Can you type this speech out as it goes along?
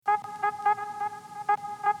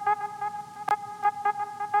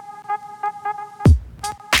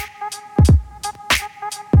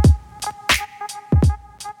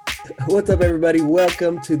What's up, everybody?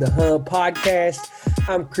 Welcome to the Hum Podcast.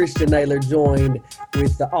 I'm Christian Naylor, joined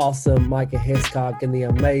with the awesome Micah Hescock and the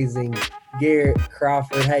amazing Garrett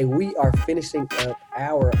Crawford. Hey, we are finishing up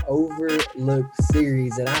our Overlooked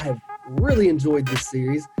series, and I have really enjoyed this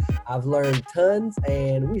series. I've learned tons,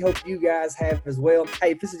 and we hope you guys have as well.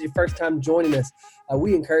 Hey, if this is your first time joining us,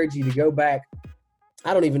 we encourage you to go back.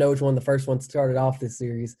 I don't even know which one the first one started off this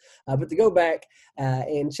series, but to go back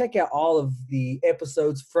and check out all of the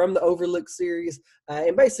episodes from the Overlooked series.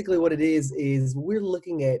 And basically what it is we're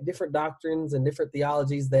looking at different doctrines and different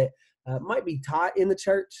theologies that might be taught in the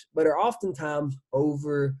church, but are oftentimes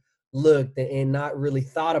overlooked and not really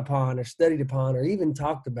thought upon or studied upon or even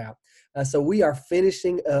talked about. So we are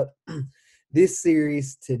finishing up this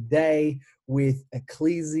series today with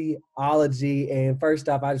ecclesiology. And first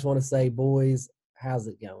off, I just want to say, boys, how's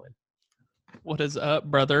it going? What is up,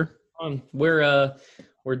 brother? We're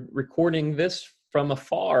recording this from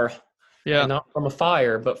afar. Yeah, Not from a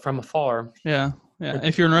fire, but from afar. yeah.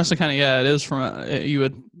 If you're in Ruston County, it is from. You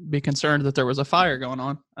would be concerned that there was a fire going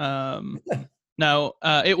on. No,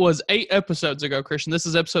 it was 8 episodes ago, Christian. This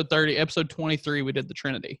is episode 30. Episode 23, we did the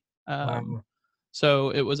Trinity. Wow.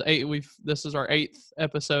 So it was 8. This is our 8th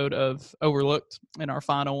episode of Overlooked and our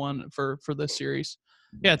final one for this series.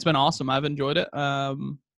 Yeah, it's been awesome. I've enjoyed it.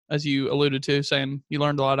 As you alluded to, saying you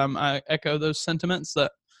learned a lot. I echo those sentiments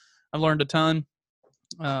that I've learned a ton.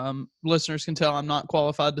 Listeners can tell I'm not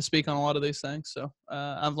qualified to speak on a lot of these things. So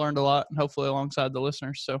I've learned a lot, and hopefully alongside the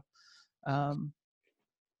listeners. So,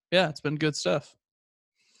 yeah, it's been good stuff.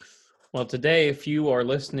 Well, today, if you are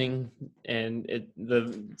listening and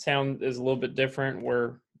the sound is a little bit different,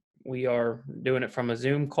 we are doing it from a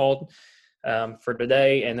Zoom call for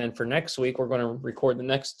today, and then for next week we're going to record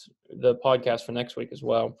the podcast for next week as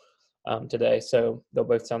well today, so they'll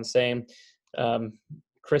both sound the same.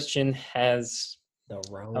 Christian has the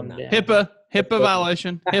wrong HIPAA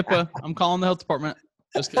violation. HIPAA. I'm calling the health department.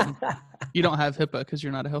 Just kidding. You don't have HIPAA because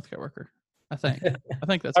you're not a healthcare worker. I think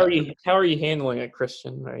that's how are you handling it,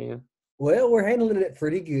 Christian? Are you? Well, we're handling it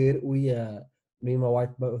pretty good. We me and my wife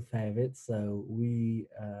both have it, so we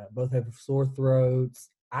both have sore throats.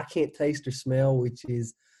 I can't taste or smell, which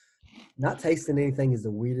is not tasting anything is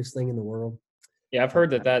the weirdest thing in the world. Yeah, I've heard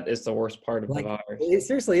that is the worst part of the virus. It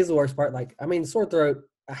seriously is the worst part. Sore throat,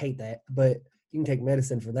 I hate that, but you can take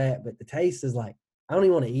medicine for that. But the taste is like, I don't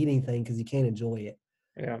even want to eat anything because you can't enjoy it.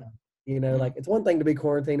 Yeah. It's one thing to be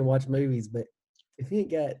quarantined and watch movies, but if you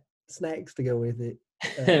ain't got snacks to go with it,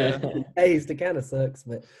 taste, it kind of sucks.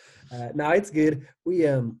 But no, it's good. We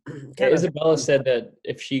Isabella said that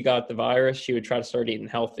if she got the virus, she would try to start eating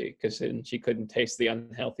healthy because then she couldn't taste the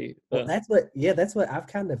unhealthy. Well, that's what I've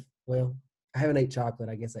I haven't ate chocolate.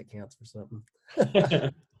 I guess that counts for something.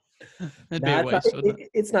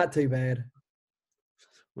 It's not too bad.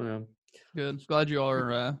 Well, good. Glad you all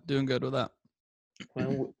are doing good with that.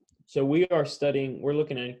 Well, so we're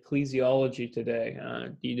looking at ecclesiology today.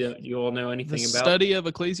 Do you all know anything the about study of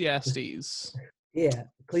Ecclesiastes? Yeah,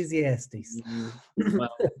 Ecclesiastes.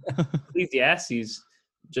 Well, Ecclesiastes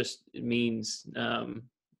just means the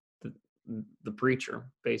preacher,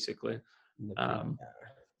 basically. I'm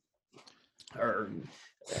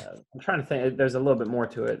trying to think. There's a little bit more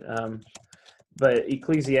to it, but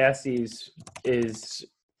Ecclesiastes is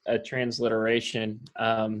a transliteration.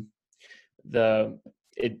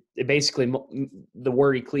 It basically, the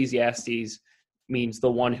word Ecclesiastes means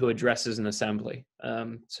the one who addresses an assembly.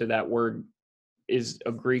 So that word is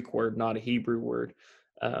a Greek word, not a Hebrew word.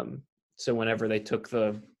 So whenever they took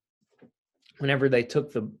the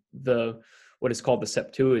what is called the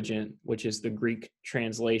Septuagint, which is the Greek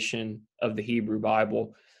translation of the Hebrew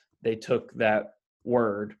Bible, they took that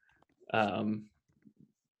word,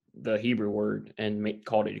 the Hebrew word, and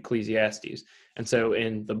called it Ecclesiastes. And so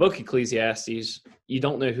in the book Ecclesiastes, you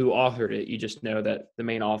don't know who authored it. You just know that the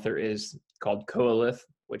main author is called Qoheleth,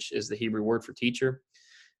 which is the Hebrew word for teacher.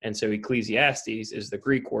 And so Ecclesiastes is the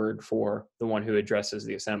Greek word for the one who addresses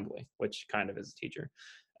the assembly, which kind of is a teacher.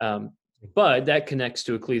 But that connects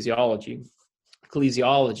to ecclesiology.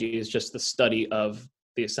 Ecclesiology is just the study of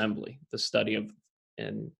the assembly, the study of,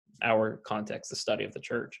 in our context, the study of the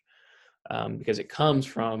church, because it comes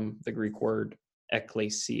from the Greek word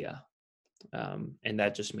ekklesia, and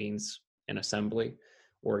that just means an assembly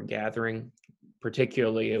or a gathering.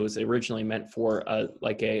 Particularly, it was originally meant for a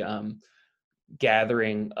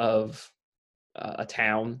gathering of a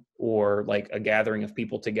town, or like a gathering of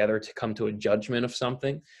people together to come to a judgment of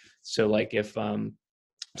something. So like if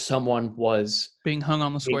someone was being hung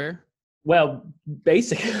on the square. Well,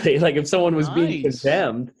 basically, like if someone was being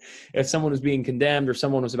condemned, or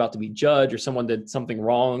someone was about to be judged, or someone did something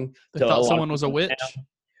wrong. They thought someone was a witch.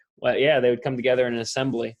 Well, yeah, they would come together in an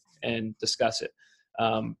assembly and discuss it.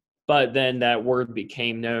 But then that word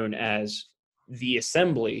became known as the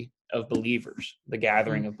assembly of believers, the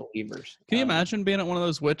gathering of believers. Can you imagine being at one of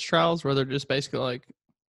those witch trials where they're just basically like,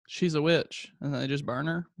 she's a witch, and they just burn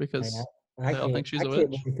her because they all think she's a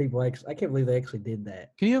witch? I can't believe they actually did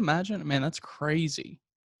that. Can you imagine? Man, that's crazy.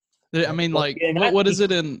 I mean, Well, like, yeah, what is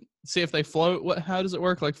it in? See if they float. How does it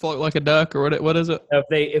work? Like float like a duck, or what is it?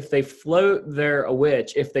 If they float, they're a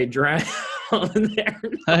witch. If they drown, they're not.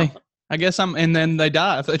 Hey, I guess and then they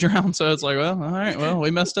die if they drown. So it's like, well, all right, well,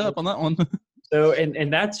 we messed up on that one. So,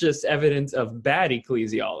 and that's just evidence of bad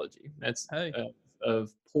ecclesiology. That's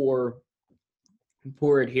of poor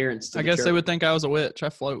adherence to I the guess church. they would think I was a witch. I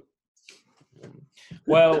float.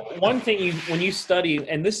 Well, one thing when you study,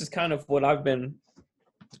 and this is kind of what I've been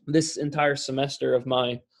this entire semester of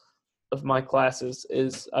my classes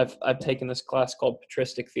is I've taken this class called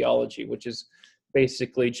patristic theology, which is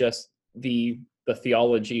basically just the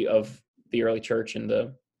theology of the early church and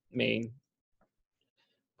the main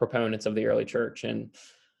proponents of the early church. And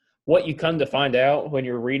what you come to find out when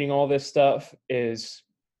you're reading all this stuff is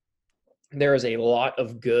there is a lot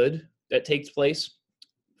of good that takes place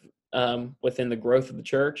within the growth of the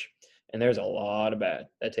church, and there's a lot of bad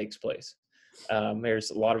that takes place.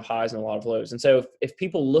 There's a lot of highs and a lot of lows. And so if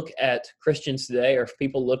people look at Christians today, or if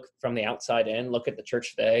people look from the outside in, look at the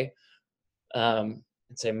church today, and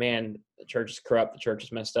say, man, the church is corrupt, the church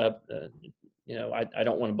is messed up, I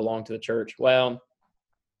don't want to belong to the church. Well,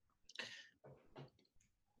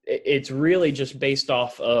 it's really just based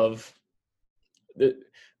off of the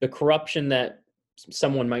corruption that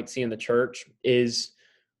someone might see in the church is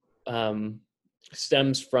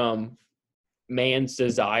stems from man's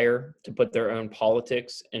desire to put their own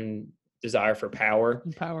politics and desire for power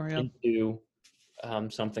into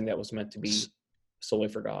something that was meant to be solely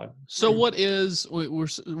for God. So what is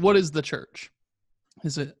the church?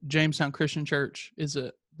 Is it Jamestown Christian Church? Is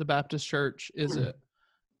it the Baptist Church? Is it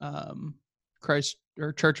Christ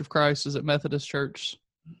or Church of Christ? Is it Methodist Church?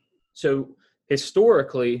 So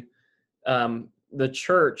historically, the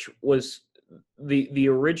church was the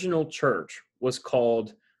original church was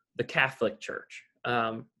called the Catholic Church,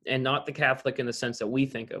 and not the Catholic in the sense that we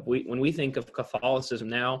think of. When we think of Catholicism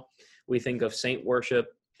now, we think of saint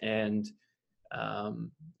worship and Hail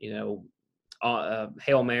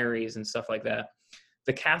Marys and stuff like that.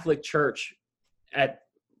 The Catholic Church that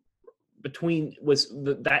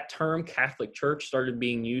term Catholic Church started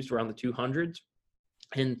being used around the 200s,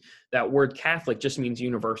 and that word Catholic just means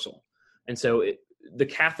universal. And so the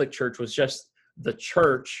Catholic Church was just the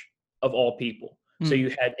church of all people. So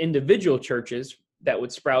you had individual churches that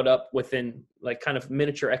would sprout up within like kind of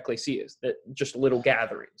miniature ecclesias, that just little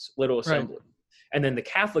gatherings, little assemblies. Right. And then the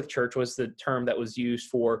Catholic Church was the term that was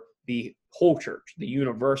used for the whole church, the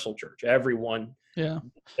universal church, everyone,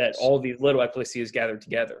 that all these little ecclesias gathered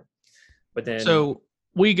together. But then, so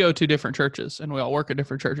we go to different churches and we all work at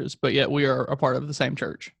different churches, but yet we are a part of the same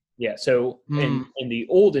church. Yeah. So in the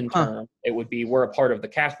olden term, it would be, we're a part of the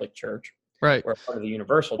Catholic Church. Right. We're a part of the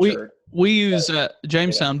universal church. We use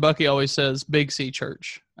Jamestown. Bucky always says Big C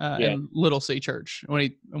Church and Little C Church. What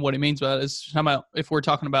he means by that is about if we're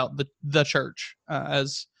talking about the church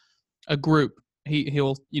as a group,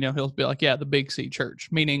 he'll be like, the Big C Church,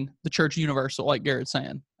 meaning the church universal, like Garrett's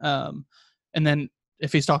saying. And then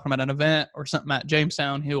if he's talking about an event or something at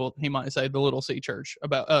Jamestown, he might say the Little C Church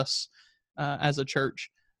about us as a church.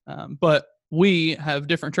 But we have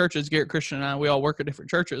different churches. Garrett, Christian, and I, we all work at different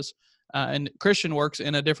churches. And Christian works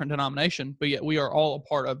in a different denomination, but yet we are all a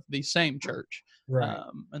part of the same church,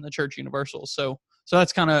 and the church universal. So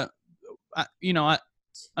that's kind of, I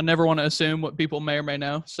never want to assume what people may or may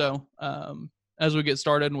know. So as we get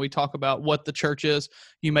started and we talk about what the church is,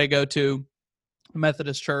 you may go to a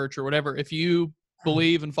Methodist church or whatever. If you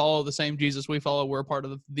believe and follow the same Jesus we follow, we're a part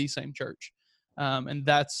of the same church, and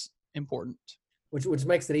that's important. Which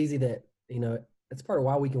makes it easy that that's part of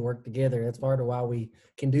why we can work together. That's part of why we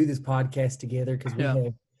can do this podcast together, because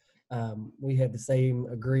we have the same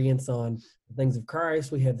agreements on the things of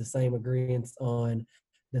Christ. We have the same agreements on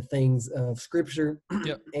the things of Scripture,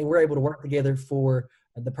 and we're able to work together for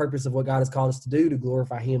the purpose of what God has called us to do, to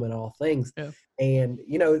glorify Him in all things. Yeah. And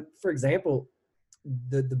for example,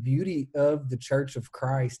 the beauty of the Church of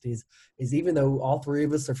Christ is even though all three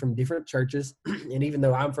of us are from different churches, and even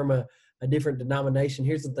though I'm from a different denomination,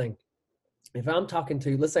 here's the thing. If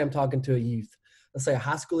let's say I'm talking to a youth, let's say a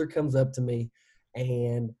high schooler comes up to me,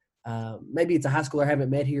 and maybe it's a high schooler I haven't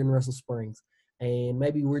met here in Russell Springs, and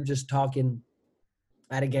maybe we're just talking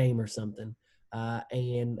at a game or something,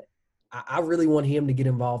 and I really want him to get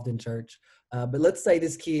involved in church. But let's say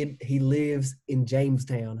this kid, he lives in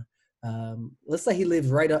Jamestown, let's say he lives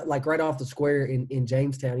right off the square in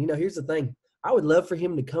Jamestown. Here's the thing. I would love for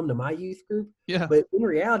him to come to my youth group. Yeah. But in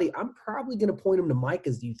reality, I'm probably going to point him to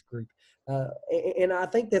Micah's youth group. And I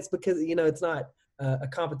think that's because, it's not a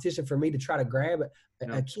competition for me to try to grab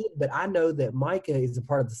a kid, but I know that Micah is a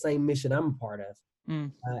part of the same mission I'm a part of.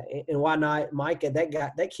 And why not Micah?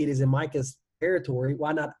 That kid is in Micah's territory.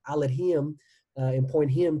 Why not I let him and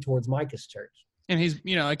point him towards Micah's church? And he's,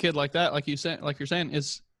 a kid like that, like you're saying,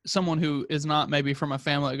 is someone who is not maybe from a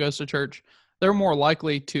family that goes to church. They're more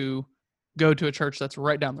likely to go to a church that's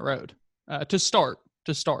right down the road to start.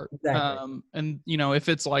 Exactly. And if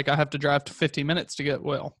it's like I have to drive to 15 minutes to get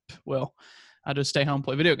well, I just stay home and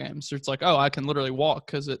play video games. It's like, I can literally walk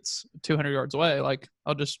because it's 200 yards away. Like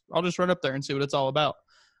I'll just run up there and see what it's all about.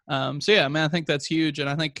 So yeah, man, I think that's huge. And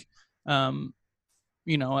I think,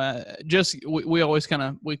 we always kind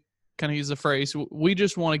of use the phrase, we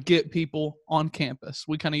just want to get people on campus.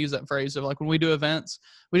 We kind of use that phrase of like when we do events,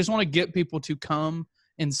 we just want to get people to come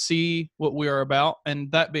and see what we are about.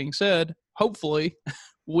 And that being said, hopefully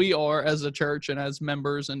we are, as a church and as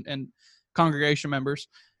members and congregation members,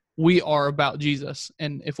 we are about Jesus.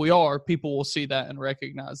 And if we are, people will see that and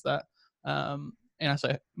recognize that. And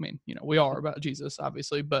we are about Jesus,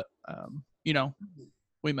 obviously, but,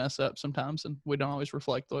 we mess up sometimes and we don't always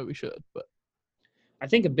reflect the way we should. But I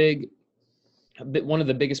think one of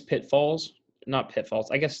the biggest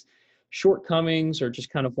shortcomings, or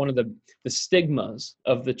just kind of one of the stigmas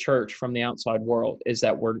of the church from the outside world is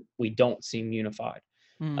that we don't seem unified.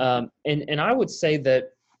 And I would say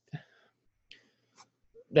that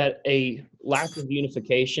a lack of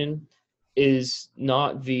unification is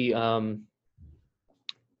not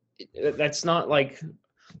that's not like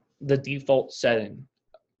the default setting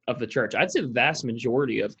of the church. I'd say the vast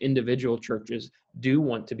majority of individual churches do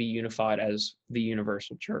want to be unified as the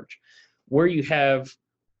universal church. Where you have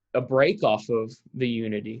a break off of the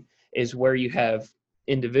unity is where you have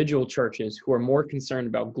individual churches who are more concerned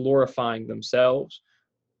about glorifying themselves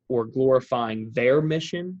or glorifying their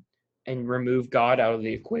mission and remove God out of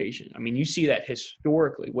the equation. I mean, you see that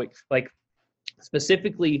historically, like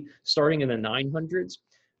specifically starting in the 900s,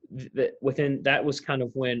 that was kind of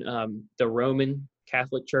when the Roman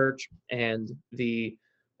Catholic Church and the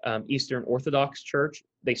Eastern Orthodox Church,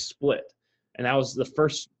 they split. And that was the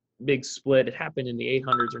first big split. It happened in the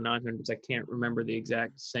 800s or 900s. I can't remember the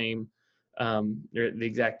exact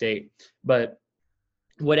date. But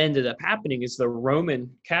what ended up happening is the Roman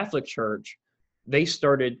Catholic Church, they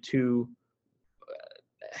started to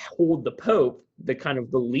hold the Pope, the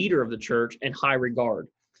leader of the church, in high regard.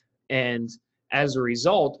 And as a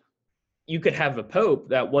result, you could have a Pope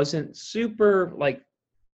that wasn't super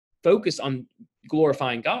focused on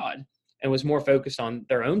glorifying God and was more focused on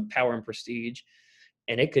their own power and prestige,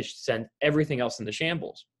 and it could send everything else into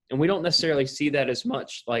shambles. And we don't necessarily see that as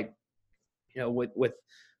much with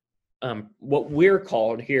what we're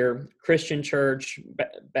called here, Christian Church,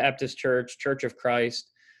 Baptist Church, Church of Christ.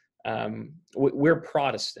 We're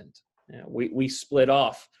Protestant. We split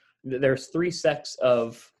off. There's three sects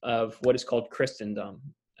of what is called Christendom,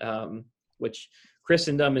 which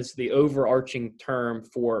Christendom is the overarching term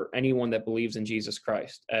for anyone that believes in Jesus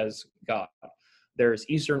Christ as God. There's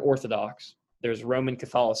Eastern Orthodox, there's Roman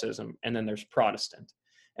Catholicism, and then there's Protestant.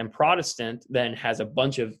 And Protestant then has a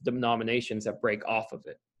bunch of denominations that break off of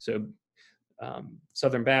it. So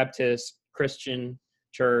Southern Baptist, Christian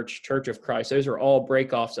Church, Church of Christ, those are all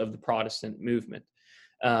breakoffs of the Protestant movement.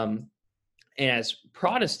 And as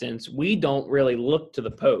Protestants, we don't really look to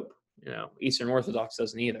the Pope. Eastern Orthodox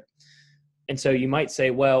doesn't either. And so you might say,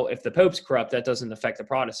 well, if the Pope's corrupt, that doesn't affect the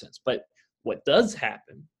Protestants. But what does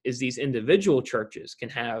happen is these individual churches can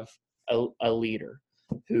have a leader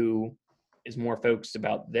who is more focused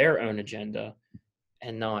about their own agenda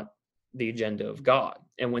and not the agenda of God.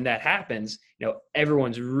 And when that happens,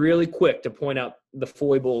 everyone's really quick to point out the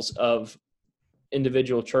foibles of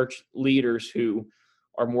individual church leaders who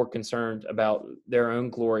are more concerned about their own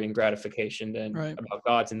glory and gratification than about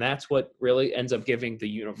God's. And that's what really ends up giving the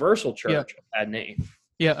universal church a bad name.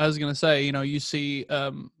 Yeah, I was going to say, you see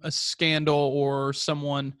a scandal or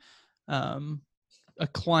someone, a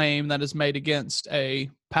claim that is made against a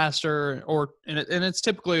pastor, and it's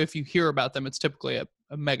typically, if you hear about them, it's typically a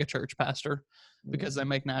mega church pastor because they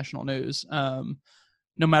make national news.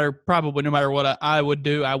 No matter what I would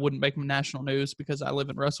do, I wouldn't make national news because I live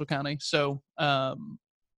in Russell County. So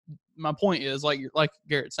my point is, like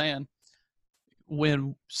Garrett's saying,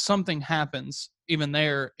 when something happens, even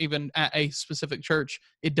at a specific church,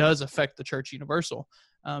 it does affect the church universal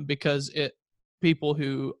because people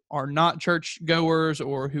who are not church goers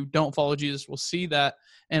or who don't follow Jesus will see that.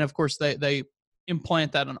 And of course they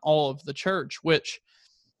implant that in all of the church, which,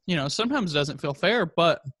 sometimes doesn't feel fair,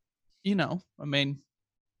 but, I mean,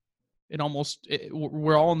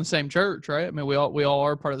 we're all in the same church, right? I mean, we all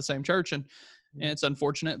are part of the same church, and it's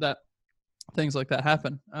unfortunate that things like that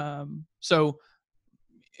happen. So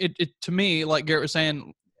it to me, like Garrett was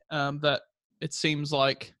saying, that it seems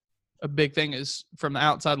like a big thing is from the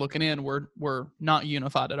outside looking in, we're not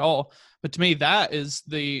unified at all. But to me, that is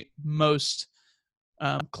the most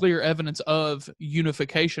clear evidence of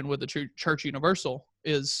unification with the church universal,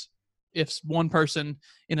 is if one person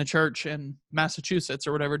in a church in Massachusetts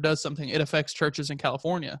or whatever does something, it affects churches in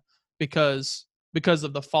California because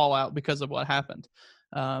of the fallout, because of what happened.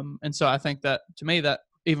 And so I think that, to me, that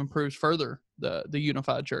even proves further the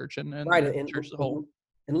unified church and right, the church as a whole.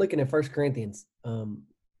 And looking at 1 Corinthians,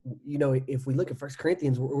 if we look at 1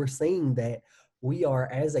 Corinthians, we're seeing that we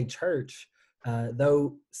are, as a church,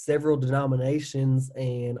 though several denominations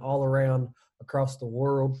and all around across the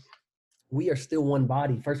world, we are still one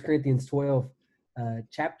body. 1 Corinthians 12,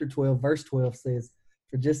 chapter 12, verse 12 says,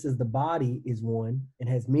 "For just as the body is one and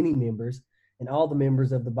has many members, and all the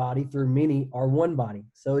members of the body through many are one body,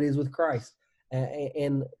 so it is with Christ."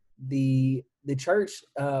 And the church,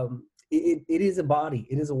 it is a body.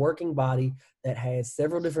 It is a working body that has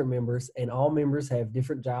several different members, and all members have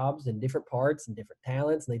different jobs and different parts and different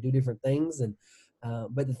talents, and they do different things. And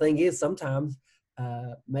but the thing is, sometimes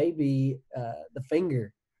maybe the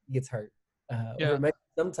finger gets hurt, or maybe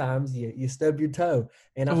sometimes you stub your toe.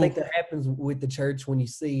 And I think that happens with the church when you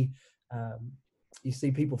see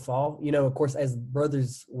people fall. Of course, as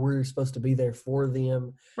brothers, we're supposed to be there for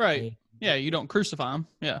them. Right. Yeah, you don't crucify them.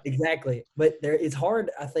 Yeah. Exactly. But it's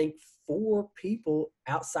hard, I think, for people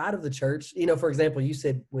outside of the church. For example, you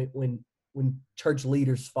said when church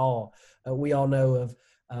leaders fall, we all know of,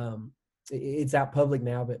 it's out public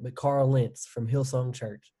now, but Carl Lentz from Hillsong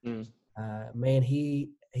Church, man,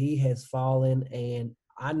 he has fallen, and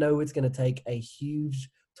I know it's going to take a huge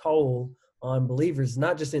toll on believers,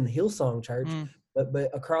 not just in the Hillsong Church,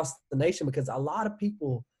 but across the nation, because a lot of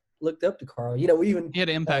people looked up to Carl. He had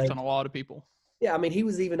an impact on a lot of people. Yeah, I mean, he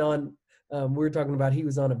was even on. We were talking about, he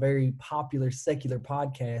was on a very popular secular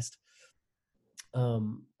podcast.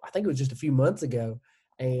 I think it was just a few months ago,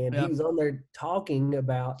 and he was on there talking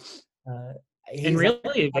about and really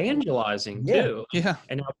evangelizing too. Yeah.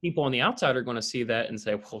 And now people on the outside are going to see that and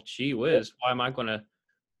say, "Well, gee whiz, why am I going to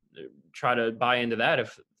try to buy into that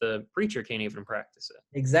if the preacher can't even practice it?"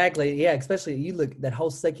 Exactly. Yeah. Especially, you look that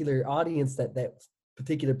whole secular audience that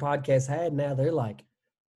particular podcast had. Now they're like,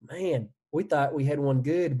 "Man, we thought we had one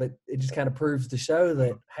good," but it just kind of proves to show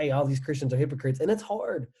that, hey, all these Christians are hypocrites, and it's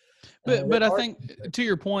hard. But I think, to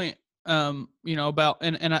your point, about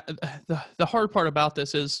the hard part about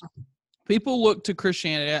this is people look to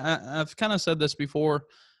Christianity. I've kind of said this before.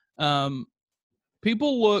 I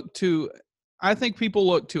think people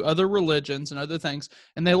look to other religions and other things,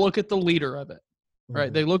 and they look at the leader of it, right?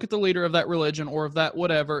 Mm-hmm. They look at the leader of that religion or of that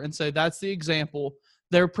whatever and say, that's the example.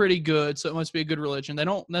 They're pretty good, so it must be a good religion. They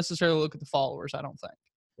don't necessarily look at the followers, I don't think.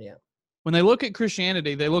 Yeah. When they look at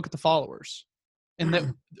Christianity, they look at the followers. And that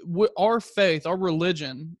our faith, our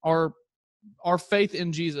religion, our faith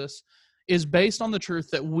in Jesus is based on the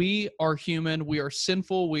truth that we are human, we are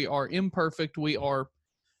sinful, we are imperfect, we are,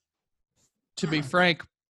 to be frank,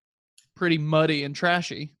 pretty muddy and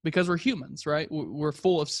trashy because we're humans, right? We're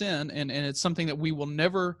full of sin, and it's something that we will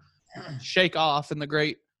never shake off. In the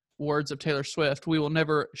great words of Taylor Swift, we will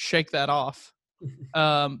never shake that off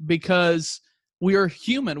because we are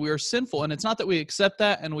human, we are sinful, and it's not that we accept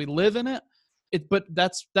that and we live in it. But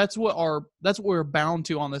that's what we're bound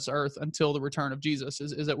to on this earth until the return of Jesus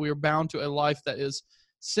is that we are bound to a life that is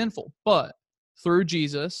sinful. But through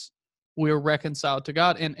Jesus, we are reconciled to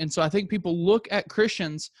God. And so I think people look at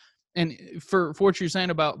Christians, and for what you're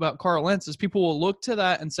saying about Carl Lentz, is people will look to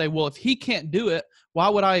that and say, well, if he can't do it, why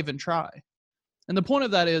would I even try? And the point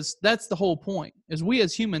of that is, that's the whole point, is we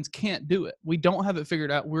as humans can't do it. We don't have it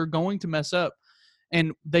figured out. We're going to mess up.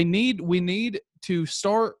 And we need to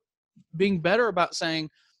start being better about saying,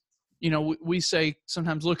 we say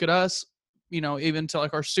sometimes, look at us, even to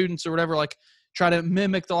like our students or whatever, like try to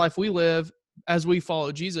mimic the life we live as we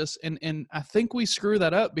follow Jesus. And I think we screw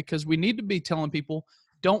that up because we need to be telling people,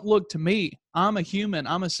 don't look to me. I'm a human.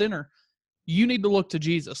 I'm a sinner. You need to look to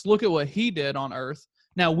Jesus. Look at what he did on earth.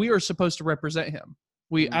 Now we are supposed to represent him.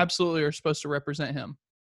 We absolutely are supposed to represent him,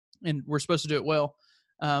 and we're supposed to do it well.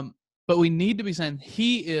 But we need to be saying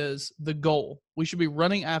he is the goal. We should be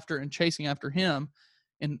running after and chasing after him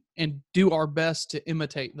and do our best to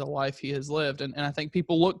imitate the life he has lived. And I think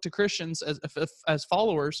people look to Christians as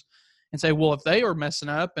followers, and say, well, if they are messing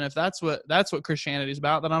up and if that's what Christianity is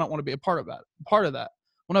about, then I don't want to be a part of that.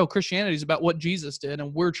 Well, no, Christianity is about what Jesus did,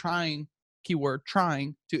 and we're trying, keyword,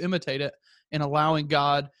 trying to imitate it and allowing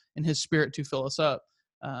God and his Spirit to fill us up.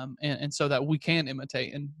 And so that we can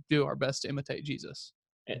imitate and do our best to imitate Jesus.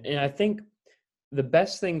 And I think the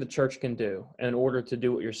best thing the church can do in order to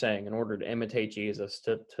do what you're saying, in order to imitate Jesus,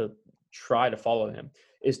 to try to follow him,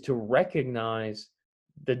 is to recognize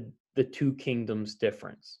the two kingdoms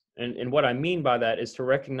difference. And what I mean by that is to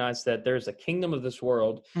recognize that there's a kingdom of this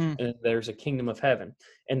world and there's a kingdom of heaven.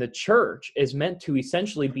 And the church is meant to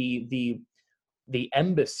essentially be the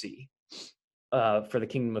embassy for the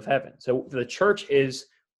kingdom of heaven. So the church is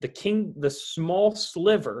the small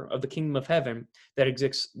sliver of the kingdom of heaven that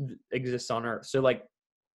exists on earth. So like,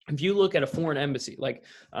 if you look at a foreign embassy, like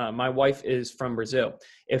my wife is from Brazil,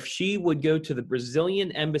 if she would go to the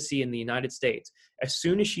Brazilian embassy in the United States, as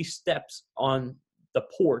soon as she steps on the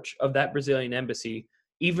porch of that Brazilian embassy,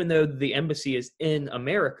 even though the embassy is in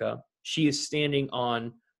America, she is standing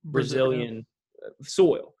on Brazilian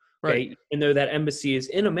soil. Okay? Right. And though that embassy is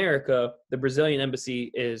in America, the Brazilian embassy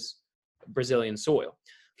is Brazilian soil.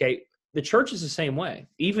 Okay. The church is the same way.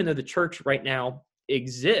 Even though the church right now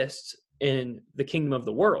exists in the kingdom of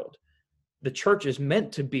the world, the church is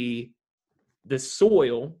meant to be the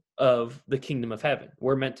soil of the kingdom of heaven.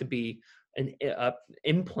 We're meant to be an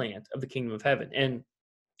implant of the kingdom of heaven. And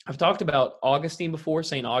I've talked about Augustine before,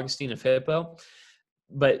 St. Augustine of Hippo,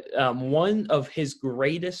 but one of his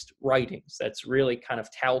greatest writings that's really kind of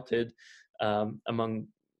touted among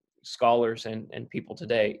scholars and people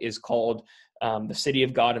today is called The City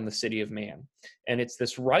of God and the City of Man. And it's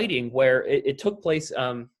this writing where it took place,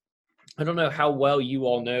 I don't know how well you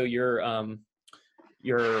all know your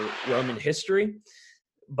Roman history,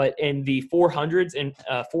 but in the 400s and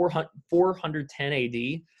 410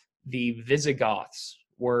 AD, the Visigoths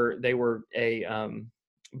were a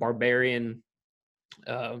barbarian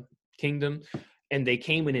kingdom, and they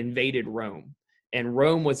came and invaded Rome. And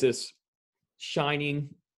Rome was this shining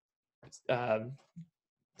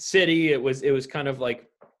city. It was kind of like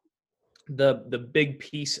the big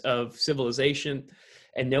piece of civilization,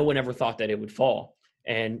 and no one ever thought that it would fall.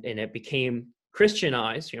 And it became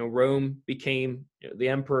Christianized. Rome became, the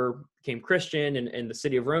emperor became Christian, and the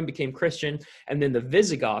city of Rome became Christian. And then the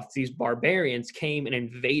Visigoths, these barbarians, came and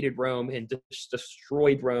invaded Rome and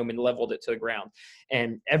destroyed Rome and leveled it to the ground.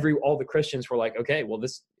 And all the Christians were like, okay, well,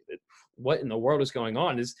 what in the world is going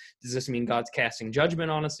on? Does this mean God's casting judgment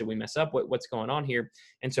on us? Did we mess up? What's going on here?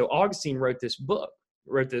 And so Augustine wrote this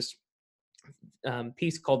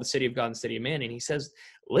piece called The City of God and the City of Man. And he says,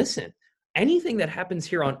 listen, anything that happens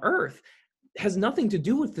here on earth has nothing to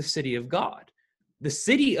do with the city of God. The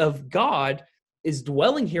city of God is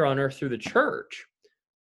dwelling here on earth through the church,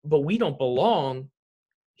 but we don't belong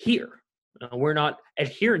here. We're not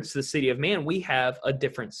adherents to the city of man. We have a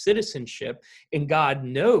different citizenship, and God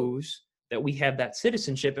knows that we have that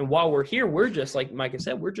citizenship. And while we're here, we're just, like Micah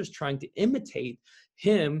said, we're just trying to imitate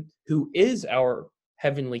him who is our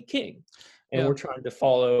heavenly king. And we're trying to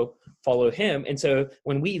follow him. And so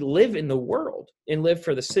when we live in the world and live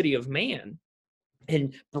for the city of man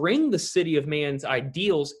and bring the city of man's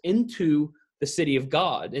ideals into the city of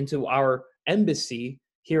God, into our embassy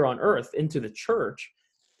here on earth, into the church,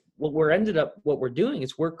 what we're doing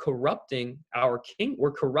is we're corrupting our king.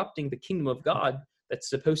 We're corrupting the kingdom of God that's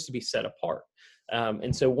supposed to be set apart.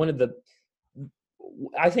 And so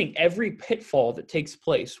I think every pitfall that takes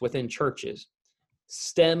place within churches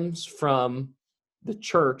stems from the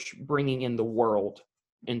church bringing in the world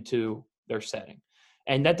into their setting.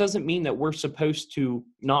 And that doesn't mean that we're supposed to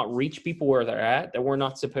not reach people where they're at, that we're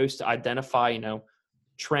not supposed to identify,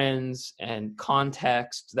 trends and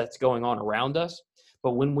context that's going on around us.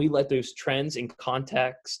 But when we let those trends and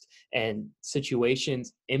context and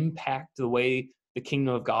situations impact the way the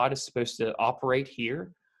kingdom of God is supposed to operate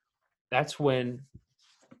here, that's when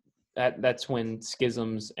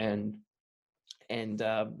schisms and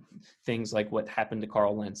things like what happened to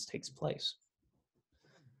Carl Lentz takes place.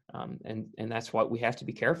 And that's what we have to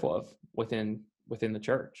be careful of within the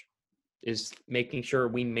church, is making sure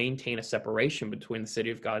we maintain a separation between the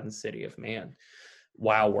city of God and the city of man,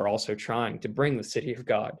 while we're also trying to bring the city of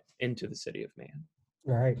God into the city of man.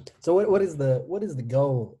 All right. So what is the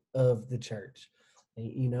goal of the church?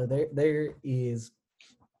 There is,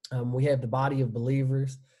 we have the body of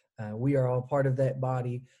believers. We are all part of that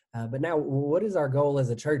body. But now, what is our goal as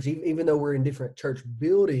a church? Even though we're in different church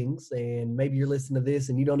buildings, and maybe you're listening to this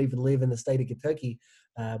and you don't even live in the state of Kentucky,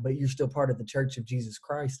 but you're still part of the Church of Jesus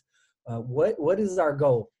Christ. What is our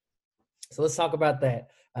goal? So let's talk about that.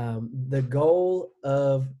 The goal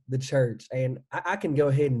of the church, and I can go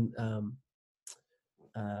ahead and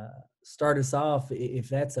start us off if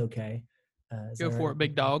that's okay. Go for it,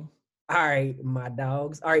 big dog. All right, my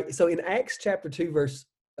dogs. All right, so in Acts chapter 2, verse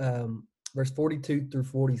 42 through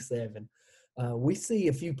 47, we see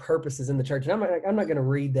a few purposes in the church. And I'm not going to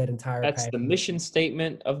read that entire That's passage. the mission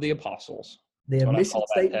statement of the apostles. The mission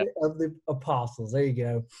statement of the apostles. There you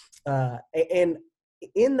go. And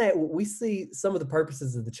in that, we see some of the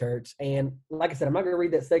purposes of the church. And like I said, I'm not going to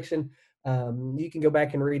read that section. You can go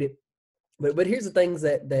back and read it. But here's the things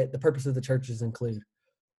that the purpose of the churches include.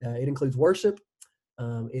 It includes worship.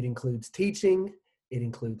 It includes teaching. It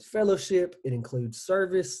includes fellowship. It includes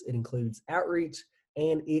service. It includes outreach.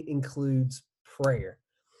 And it includes prayer.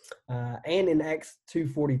 And in Acts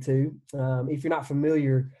 2:42, if you're not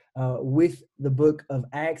familiar with the book of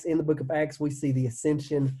Acts, in the book of Acts, we see the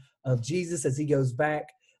ascension of Jesus as he goes back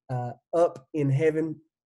up in heaven,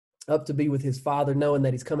 up to be with his Father, knowing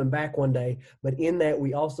that he's coming back one day. But in that,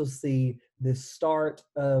 we also see the start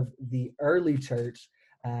of the early church.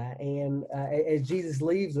 And as Jesus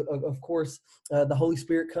leaves, of course, the Holy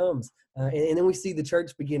Spirit comes. And then we see the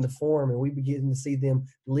church begin to form, and we begin to see them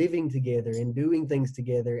living together and doing things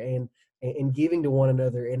together and giving to one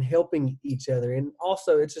another and helping each other. And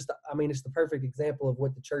also, it's the perfect example of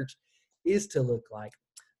what the church is to look like.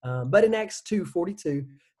 But in Acts 2:42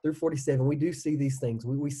 through 47, we do see these things.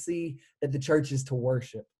 We see that the church is to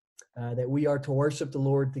worship, that we are to worship the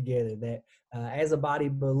Lord together, that as a body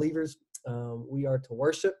of believers, we are to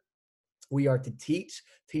worship. We are to teach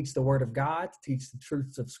the word of God, to teach the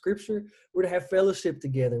truths of Scripture. We're to have fellowship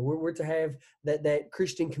together. We're to have that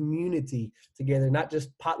Christian community together, not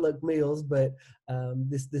just potluck meals, but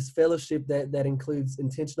this fellowship that includes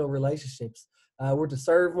intentional relationships. We're to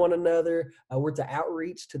serve one another. We're to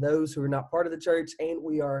outreach to those who are not part of the church, and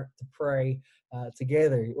we are to pray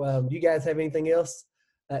together. Do you guys have anything else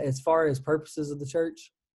as far as purposes of the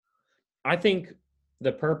church? I think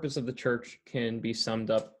the purpose of the church can be summed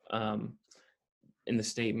up in the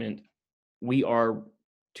statement, we are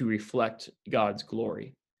to reflect God's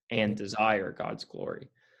glory and desire God's glory.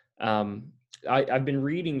 I've been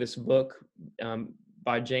reading this book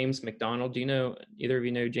by James MacDonald. Do you know, either of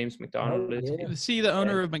you know James MacDonald? Is he the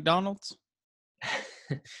owner of McDonald's?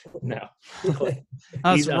 No.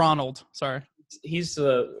 That's Ronald. Sorry. He's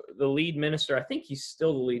the lead minister. I think he's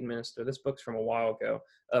still the lead minister. This book's from a while ago.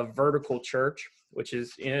 Of Vertical Church, which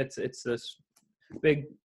is, it's this big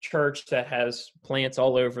church that has plants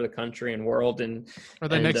all over the country and world. And are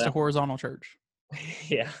they next to Horizontal Church?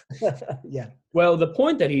 Yeah. Yeah. Well, the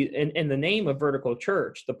point that in the name of Vertical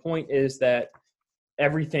Church, the point is that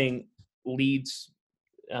everything leads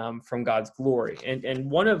from God's glory. And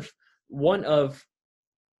one of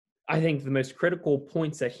I think the most critical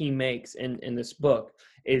points that he makes in this book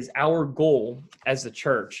is our goal as the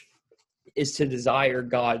church is to desire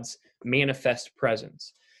God's manifest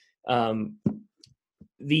presence. That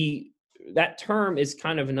term is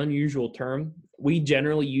kind of an unusual term. We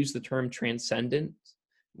generally use the term transcendent,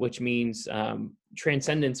 which means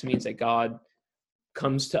transcendence means that God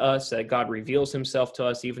comes to us, that God reveals himself to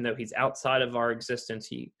us, even though he's outside of our existence.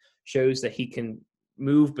 He shows that he can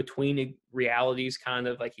move between realities, kind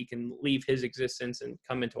of like he can leave his existence and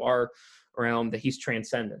come into our realm, that he's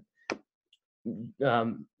transcendent.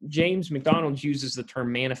 James MacDonald uses the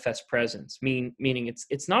term manifest presence, meaning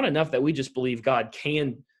it's not enough that we just believe God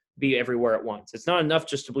can be everywhere at once. It's not enough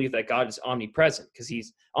just to believe that God is omnipresent, because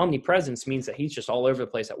he's omnipresence means that he's just all over the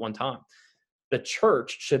place at one time. The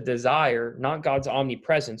church should desire not God's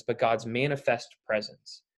omnipresence, but God's manifest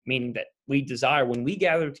presence, meaning that we desire, when we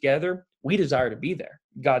gather together, we desire to be there,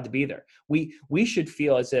 God to be there. We should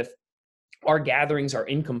feel as if our gatherings are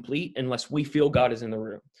incomplete unless we feel God is in the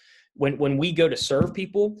room. When we go to serve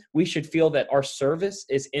people, we should feel that our service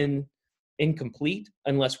is incomplete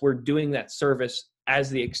unless we're doing that service as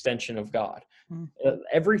the extension of God.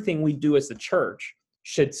 Everything we do as the church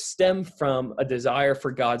should stem from a desire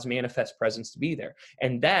for God's manifest presence to be there.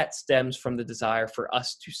 And that stems from the desire for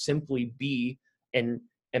us to simply be and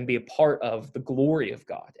be a part of the glory of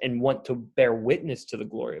God and want to bear witness to the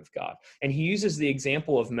glory of God. And he uses the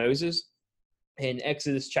example of Moses in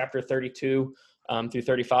Exodus chapter 32 through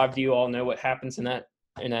 35. Do you all know what happens in that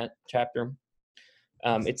chapter?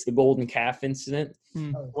 It's the golden calf incident.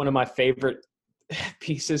 One of my favorite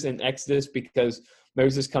pieces in Exodus, because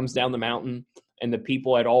Moses comes down the mountain and the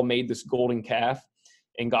people had all made this golden calf,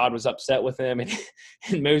 and God was upset with them, and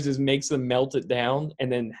Moses makes them melt it down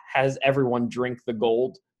and then has everyone drink the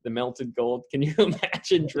melted gold. Can you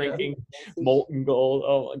imagine drinking molten gold?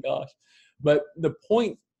 Oh my gosh. But the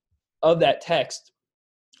point of that text,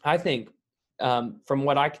 I think, from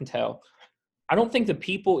what I can tell, I don't think the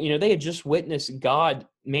people, they had just witnessed God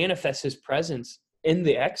manifest his presence in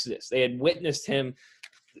the Exodus. They had witnessed him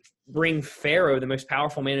bring Pharaoh, the most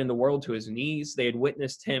powerful man in the world, to his knees. They had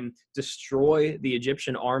witnessed him destroy the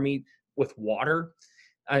Egyptian army with water.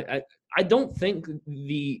 I don't think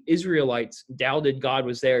the Israelites doubted God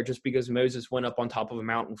was there just because Moses went up on top of a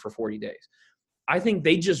mountain for 40 days. I think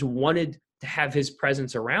they just wanted to have his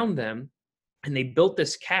presence around them, and they built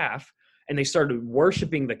this calf, and they started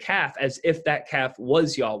worshiping the calf as if that calf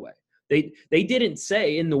was Yahweh. They didn't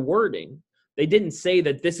say in the wording, they didn't say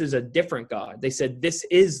that this is a different God. They said, this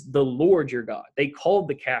is the Lord your God. They called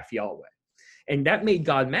the calf Yahweh. And that made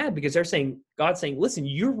God mad, because God's saying, listen,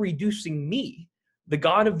 you're reducing me, the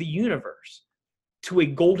God of the universe, to a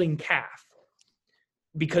golden calf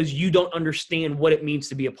because you don't understand what it means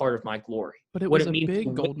to be a part of my glory. But it what was it a means big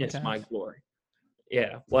to golden witness calf. my glory.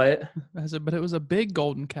 Yeah. What? But it was a big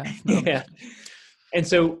golden calf. No. Yeah. And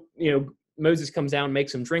so, Moses comes down,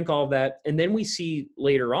 makes him drink all of that. And then we see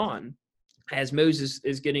later on, as Moses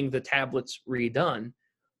is getting the tablets redone,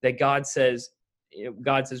 that God says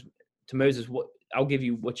to Moses, I'll give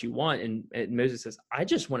you what you want. And Moses says, I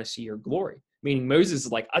just want to see your glory. Meaning Moses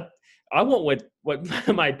is like, I want what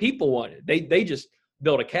my people wanted. They just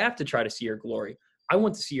built a calf to try to see your glory. I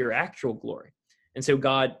want to see your actual glory. And so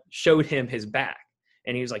God showed him his back.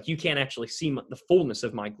 And he was like, you can't actually see the fullness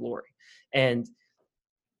of my glory. And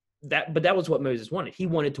that was what Moses wanted. He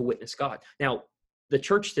wanted to witness God. Now, the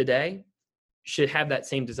church today should have that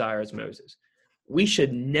same desire as Moses. We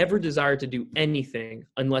should never desire to do anything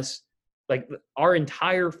unless, our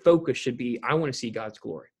entire focus should be, I want to see God's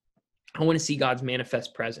glory. I want to see God's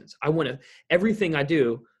manifest presence. Everything I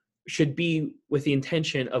do should be with the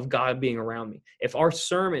intention of God being around me. If our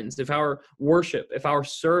sermons, if our worship, if our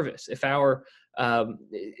service, if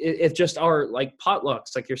just our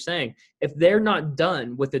potlucks, like you're saying, if they're not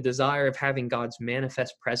done with the desire of having God's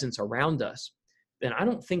manifest presence around us, then I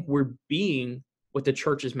don't think we're being what the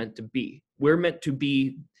church is meant to be. We're meant to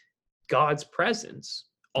be God's presence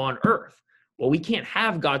on earth. Well, we can't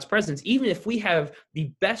have God's presence, even if we have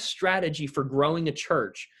the best strategy for growing a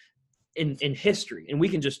church in history, and we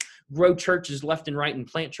can just grow churches left and right and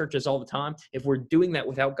plant churches all the time. If we're doing that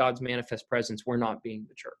without God's manifest presence, we're not being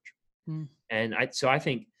the church. And I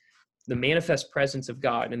think the manifest presence of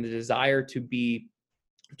God and the desire to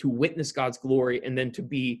witness God's glory, and then to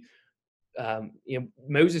be,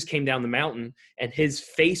 Moses came down the mountain and his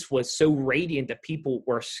face was so radiant that people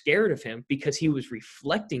were scared of him because he was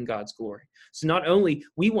reflecting God's glory. So not only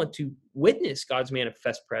we want to witness God's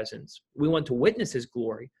manifest presence, we want to witness his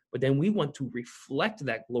glory, but then we want to reflect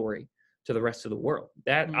that glory to the rest of the world.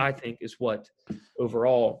 That I think is what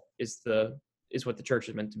overall is what the church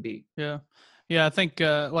is meant to be. Yeah. Yeah, I think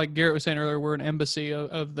like Garrett was saying earlier, we're an embassy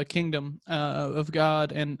of the kingdom of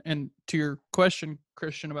God. And to your question,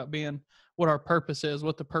 Christian, about being what our purpose is,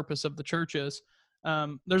 what the purpose of the church is,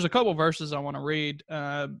 there's a couple verses I want to read,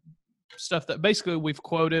 stuff that basically we've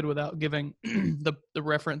quoted without giving the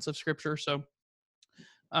reference of Scripture. So,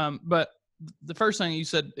 but the first thing you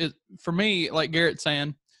said is, for me, like Garrett's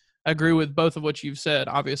saying, I agree with both of what you've said,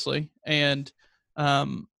 obviously. And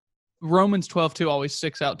Romans 12:2 always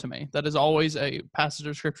sticks out to me. That is always a passage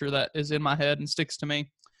of Scripture that is in my head and sticks to me.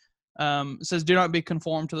 It says, do not be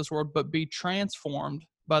conformed to this world, but be transformed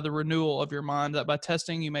by the renewal of your mind, that by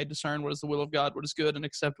testing you may discern what is the will of God, what is good and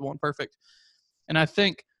acceptable and perfect. And I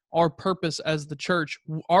think our purpose as the church,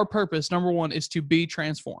 our purpose, number one, is to be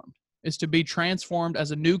transformed,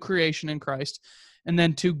 as a new creation in Christ, and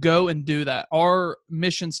then to go and do that. Our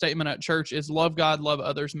mission statement at church is love God, love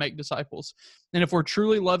others, make disciples. And if we're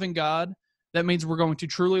truly loving God, that means we're going to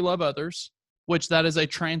truly love others, which that is a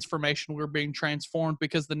transformation. We're being transformed,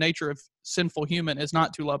 because the nature of sinful human is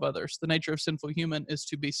not to love others. The nature of sinful human is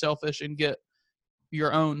to be selfish and get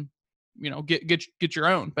your own, get your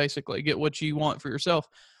own, basically, get what you want for yourself.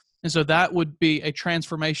 And so that would be a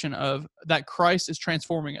transformation of that. Christ is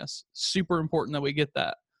transforming us. Super important that we get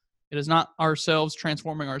that. It is not ourselves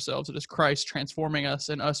transforming ourselves. It is Christ transforming us,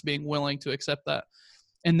 and us being willing to accept that.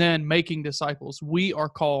 And then making disciples. We are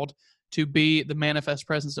called to be the manifest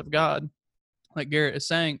presence of God, like Garrett is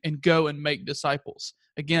saying, and go and make disciples.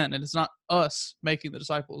 Again, it is not us making the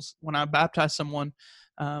disciples. When I baptize someone,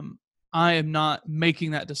 I am not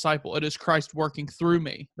making that disciple. It is Christ working through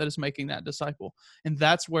me that is making that disciple. And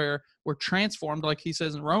that's where we're transformed, like he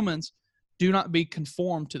says in Romans. Do not be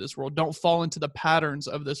conformed to this world. Don't fall into the patterns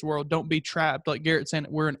of this world. Don't be trapped. Like Garrett's saying,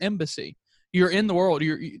 we're an embassy. You're in the world.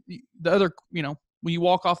 When you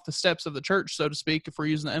walk off the steps of the church, so to speak, if we're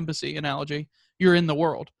using the embassy analogy, you're in the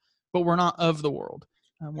world, but we're not of the world.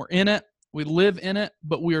 We're in it. We live in it,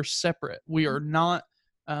 but we are separate. We are not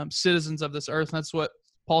citizens of this earth. And that's what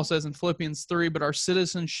Paul says in Philippians 3, but our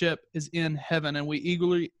citizenship is in heaven, and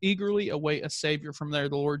we eagerly await a Savior from there,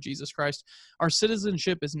 the Lord Jesus Christ. Our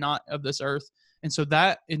citizenship is not of this earth. And so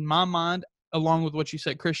that, in my mind, along with what you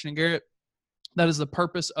said, Christian and Garrett, that is the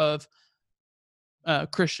purpose of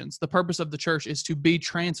Christians. The purpose of the church is to be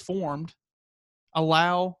transformed.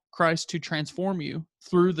 Allow Christ to transform you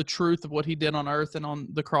through the truth of what he did on earth and on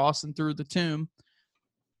the cross and through the tomb,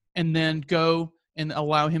 and then go and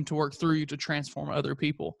allow him to work through you to transform other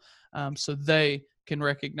people, so they can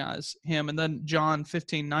recognize him. And then John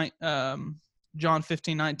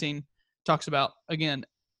 15:19 talks about, again,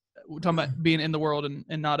 we're talking about being in the world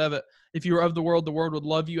and not of it. If you were of the world would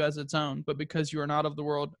love you as its own. But because you are not of the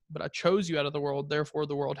world, but I chose you out of the world, therefore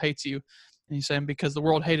the world hates you. And he's saying, because the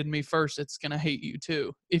world hated me first, it's going to hate you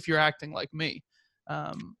too, if you're acting like me.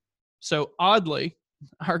 So oddly,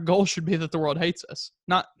 our goal should be that the world hates us.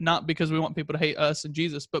 Not because we want people to hate us and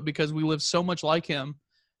Jesus, but because we live so much like him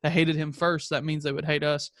that hated him first, that means they would hate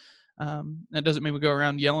us. That doesn't mean we go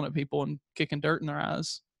around yelling at people and kicking dirt in their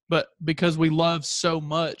eyes. But because we love so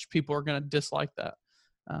much, people are going to dislike that.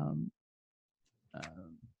 And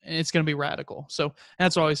it's going to be radical. So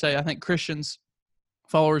that's what I always say. I think Christians,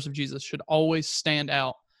 followers of Jesus, should always stand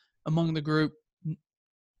out among the group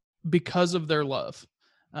because of their love.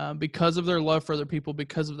 Because of their love for other people,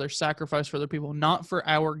 because of their sacrifice for other people, not for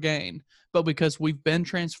our gain, but because we've been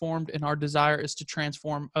transformed and our desire is to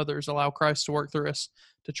transform others, allow Christ to work through us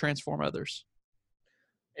to transform others.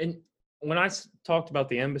 And when I talked about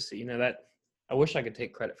the embassy, that I wish I could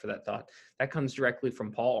take credit for that thought. That comes directly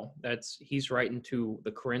from Paul. He's writing to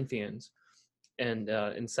the Corinthians, and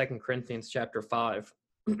in 2 Corinthians chapter 5,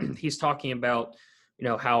 he's talking about,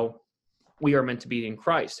 how we are meant to be in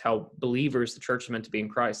Christ, how believers, the church, is meant to be in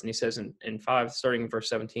Christ. And he says in 5, starting in verse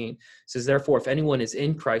 17, says, therefore, if anyone is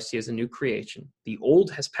in Christ, he is a new creation. The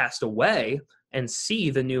old has passed away, and see,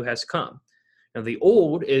 the new has come. Now, the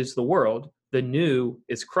old is the world, the new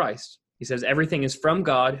is Christ. He says, everything is from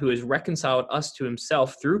God, who has reconciled us to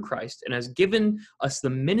himself through Christ and has given us the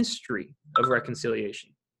ministry of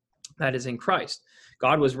reconciliation. That is in Christ.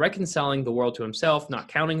 God was reconciling the world to himself, not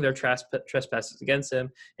counting their trespasses against him,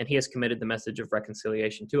 and he has committed the message of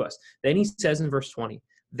reconciliation to us. Then he says in verse 20,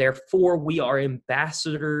 therefore we are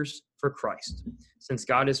ambassadors for Christ. Since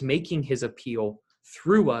God is making his appeal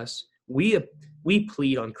through us, we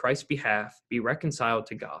plead on Christ's behalf, be reconciled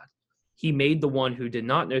to God. He made the one who did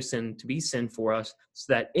not know sin to be sin for us,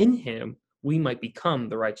 so that in him we might become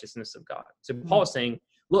the righteousness of God. So Paul is saying,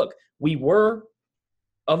 look, we were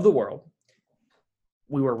of the world.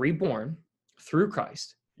 We were reborn through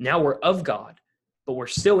Christ. Now we're of God, but we're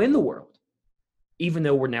still in the world, even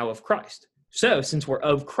though we're now of Christ. So since we're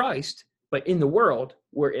of Christ, but in the world,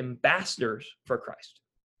 we're ambassadors for Christ.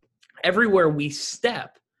 Everywhere we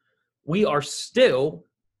step, we are still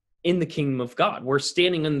in the kingdom of God. We're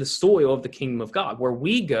standing in the soil of the kingdom of God. Where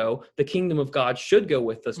we go, the kingdom of God should go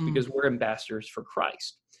with us because we're ambassadors for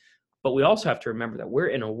Christ. But we also have to remember that we're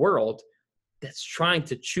in a world that's trying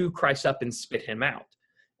to chew Christ up and spit him out.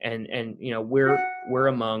 And we're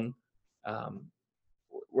among,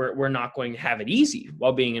 we're not going to have it easy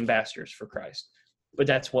while being ambassadors for Christ. But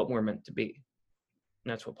that's what we're meant to be.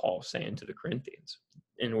 And that's what Paul is saying to the Corinthians,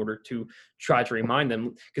 in order to try to remind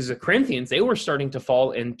them, because the Corinthians, they were starting to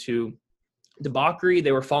fall into debauchery.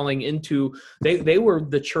 They were falling into, they were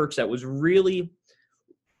the church that was really,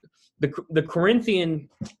 the Corinthian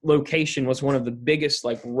location was one of the biggest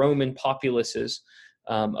Roman populaces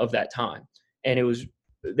of that time. And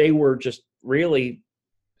they were just really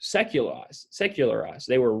secularized.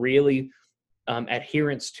 They were really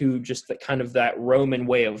adherents to just the kind of that Roman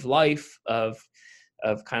way of life of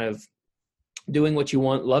kind of doing what you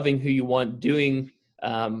want, loving who you want, doing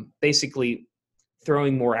basically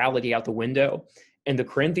throwing morality out the window. And the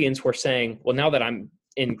Corinthians were saying, well, now that I'm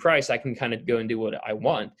in Christ, I can kind of go and do what I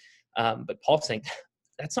want. But Paul's saying,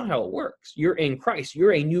 that's not how it works. You're in Christ.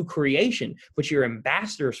 You're a new creation, but you're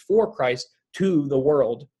ambassadors for Christ to the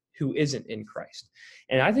world who isn't in Christ.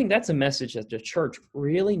 And I think that's a message that the church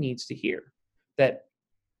really needs to hear, that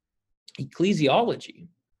ecclesiology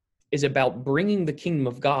is about bringing the kingdom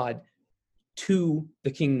of God to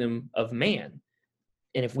the kingdom of man.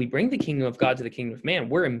 And if we bring the kingdom of God to the kingdom of man,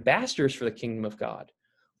 we're ambassadors for the kingdom of God.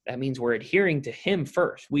 That means we're adhering to him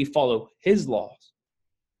first. We follow his laws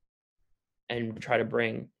and try to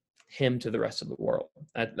bring him to the rest of the world.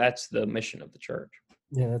 That's the mission of the church.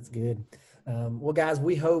 Yeah, that's good. Well, guys,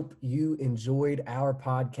 we hope you enjoyed our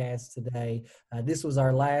podcast today. This was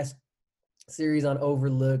our last series on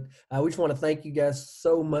Overlooked. We just want to thank you guys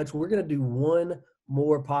so much. We're going to do one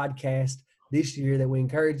more podcasts this year that we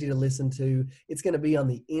encourage you to listen to. It's going to be on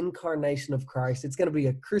the incarnation of Christ. It's going to be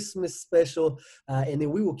a Christmas special. And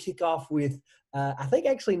then we will kick off with, I think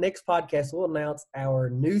actually next podcast, we'll announce our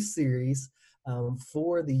new series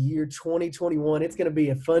for the year 2021. It's going to be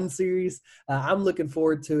a fun series. I'm looking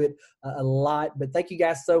forward to it a lot. But thank you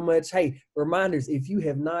guys so much. Hey, reminders, if you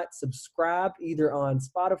have not subscribed either on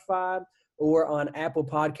Spotify or on Apple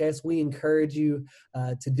Podcasts, we encourage you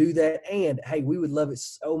to do that. And, hey, we would love it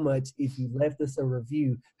so much if you left us a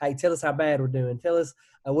review. Hey, tell us how bad we're doing. Tell us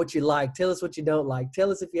what you like. Tell us what you don't like.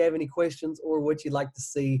 Tell us if you have any questions or what you'd like to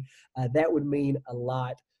see. That would mean a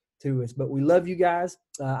lot to us. But we love you guys.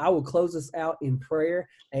 I will close us out in prayer.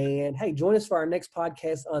 And, hey, join us for our next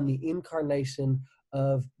podcast on the incarnation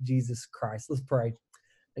of Jesus Christ. Let's pray.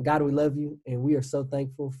 And God, we love you, and we are so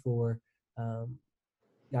thankful for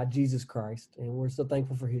God, Jesus Christ. And we're so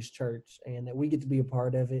thankful for his church, and that we get to be a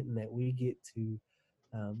part of it, and that we get to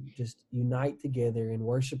just unite together in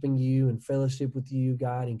worshiping you and fellowship with you,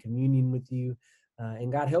 God, and communion with you.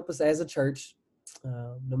 And God, help us as a church,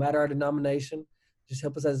 no matter our denomination, just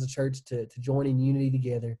help us as a church to join in unity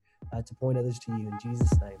together, to point others to you. In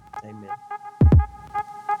Jesus' name, amen.